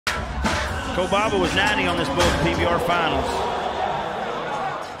Kobaba was 90 on this Bulls PBR Finals.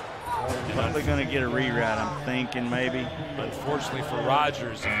 Probably going to get a rewrite, I'm thinking, maybe. Unfortunately for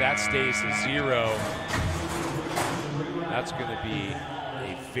Rogers, if that stays a 0, that's going to be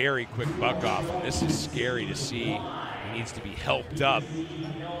a very quick buck-off. And this is scary to see. He needs to be helped up.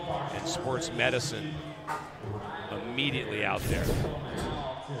 And sports medicine immediately out there.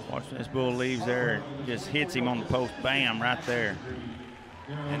 Watch this Bull leaves there and just hits him on the post. Bam, right there.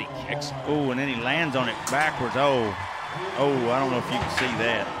 And he kicks. Oh, and then he lands on it backwards. Oh, I don't know if you can see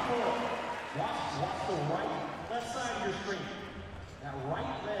that.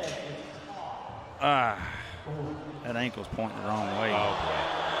 That ankle's pointing the wrong way.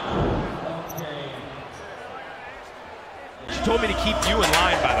 She told me to keep you in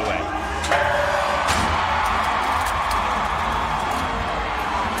line, by the way.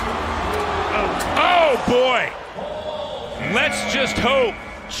 Oh boy! Let's just hope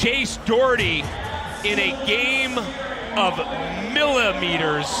Chase Doherty, in a game of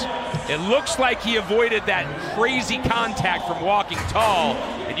millimeters, it looks like he avoided that crazy contact from walking tall,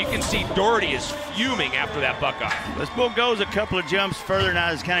 and you can see Doherty is fuming after that buck-off. This Bull goes a couple of jumps further than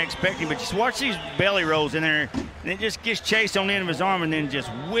I was kind of expecting, but just watch these belly rolls in there, and it just gets Chase on the end of his arm and then just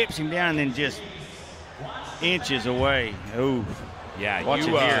whips him down and then just inches away. Ooh. Yeah, watch it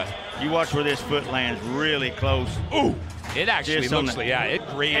here. You watch where this foot lands really close. Ooh. It actually looks like, yeah, it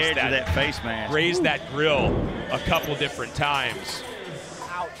grazed that face mask. Grazed that grill a couple different times.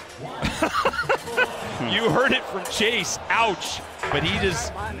 You heard it from Chase, ouch. But he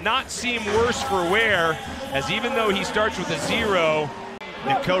does not seem worse for wear, as even though he starts with a 0.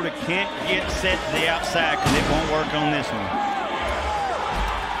 Dakota can't get set to the outside because it won't work on this one.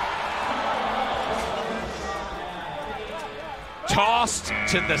 Tossed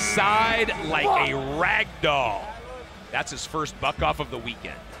to the side like a rag doll. That's his first buck off of the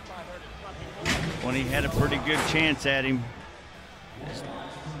weekend. When he had a pretty good chance at him, this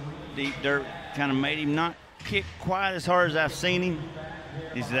deep dirt kind of made him not kick quite as hard as I've seen him.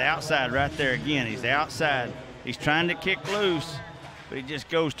 He's the outside right there again. He's the outside. He's trying to kick loose, but he just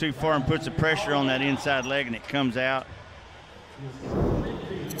goes too far and puts the pressure on that inside leg, and it comes out.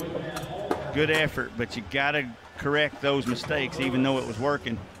 Good effort, but you got to correct those mistakes, even though it was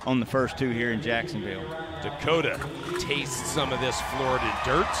working on the first 2 here in Jacksonville. Dakota tastes some of this Florida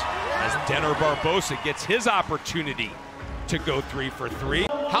dirt as Denner Barbosa gets his opportunity to go 3 for 3.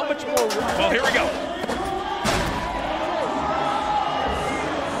 How much more? Well, here we go.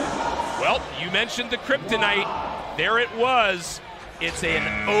 Well, you mentioned the kryptonite. There it was. It's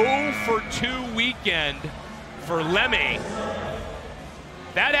an 0 for 2 weekend for Lemmy.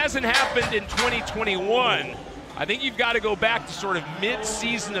 That hasn't happened in 2021. I think you've got to go back to sort of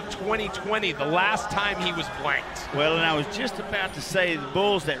mid-season of 2020, the last time he was blanked. Well, and I was just about to say the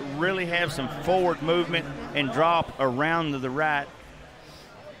Bulls that really have some forward movement and drop around to the right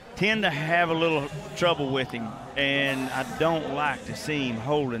tend to have a little trouble with him, and I don't like to see him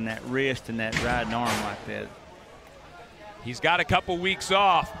holding that wrist and that riding arm like that. He's got a couple weeks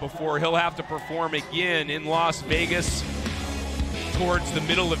off before he'll have to perform again in Las Vegas towards the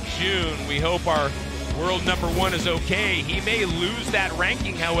middle of June. We hope our world #1 is okay. He may lose that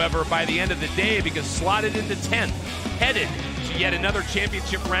ranking, however, by the end of the day, because slotted into 10th, headed to yet another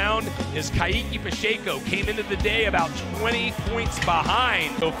championship round, is Kaiki Pacheco. Came into the day about 20 points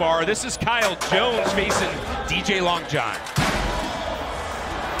behind so far. This is Kyle Jones facing DJ Long John.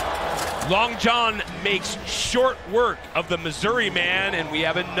 Long John makes short work of the Missouri man, and we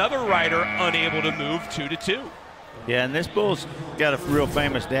have another rider unable to move 2-2. Yeah, and this Bull's got a real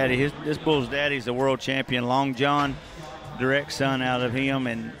famous daddy. This Bull's daddy's a world champion, Long John, direct son out of him,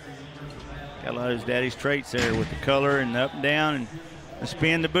 and got a lot of his daddy's traits there with the color and the up and down and the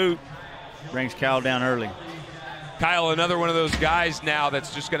spin the boot. Brings Kyle down early. Kyle, another one of those guys now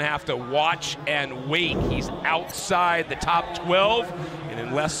that's just going to have to watch and wait. He's outside the top 12, and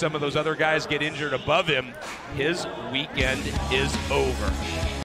unless some of those other guys get injured above him, his weekend is over.